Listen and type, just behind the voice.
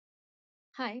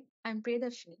Hi, I'm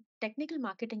Priyadarshini, Technical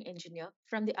Marketing Engineer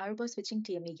from the Aruba Switching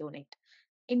TME unit.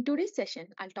 In today's session,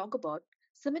 I'll talk about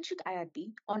Symmetric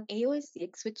IRB on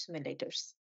AOS-CX switch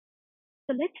simulators.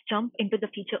 So let's jump into the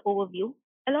feature overview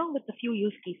along with a few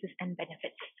use cases and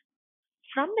benefits.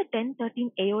 From the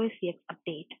 10.13 AOS-CX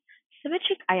update,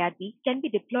 symmetric IRB can be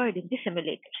deployed in the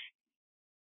simulators.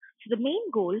 So the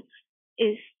main goal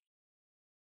is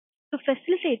to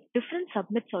facilitate different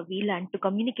subnets or VLAN to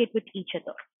communicate with each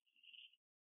other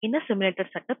in a simulator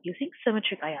setup using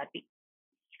symmetric IRB.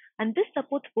 And this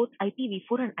supports both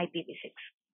IPv4 and IPv6.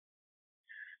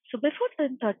 So before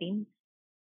 10.13,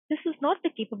 this was not the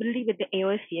capability with the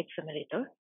AOS-CX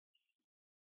simulator,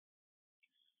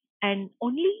 and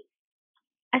only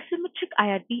asymmetric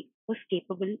IRB was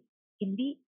capable in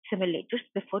the simulators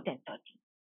before 10.13.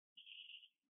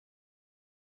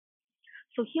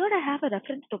 So here I have a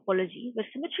reference topology where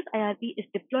symmetric IRB is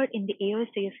deployed in the AOS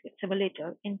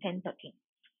simulator in 10.13.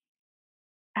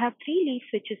 I have three leaf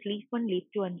switches, leaf 1, leaf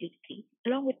 2, and leaf 3,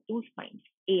 along with two spines,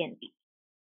 A and B.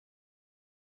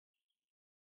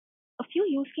 A few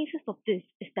use cases of this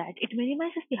is that it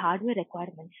minimizes the hardware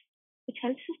requirements, which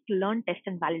helps us to learn, test,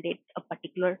 and validate a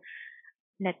particular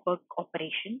network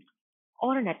operation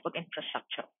or a network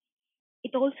infrastructure.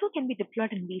 It also can be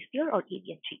deployed in vSphere or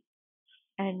EVNG.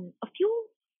 And a few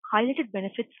highlighted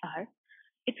benefits are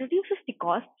it reduces the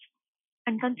costs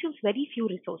and consumes very few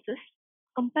resources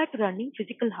compared to running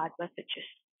physical hardware switches.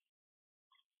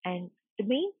 And the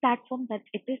main platform that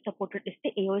it is supported is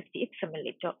the AOS-CX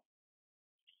simulator.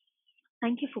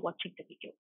 Thank you for watching the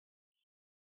video.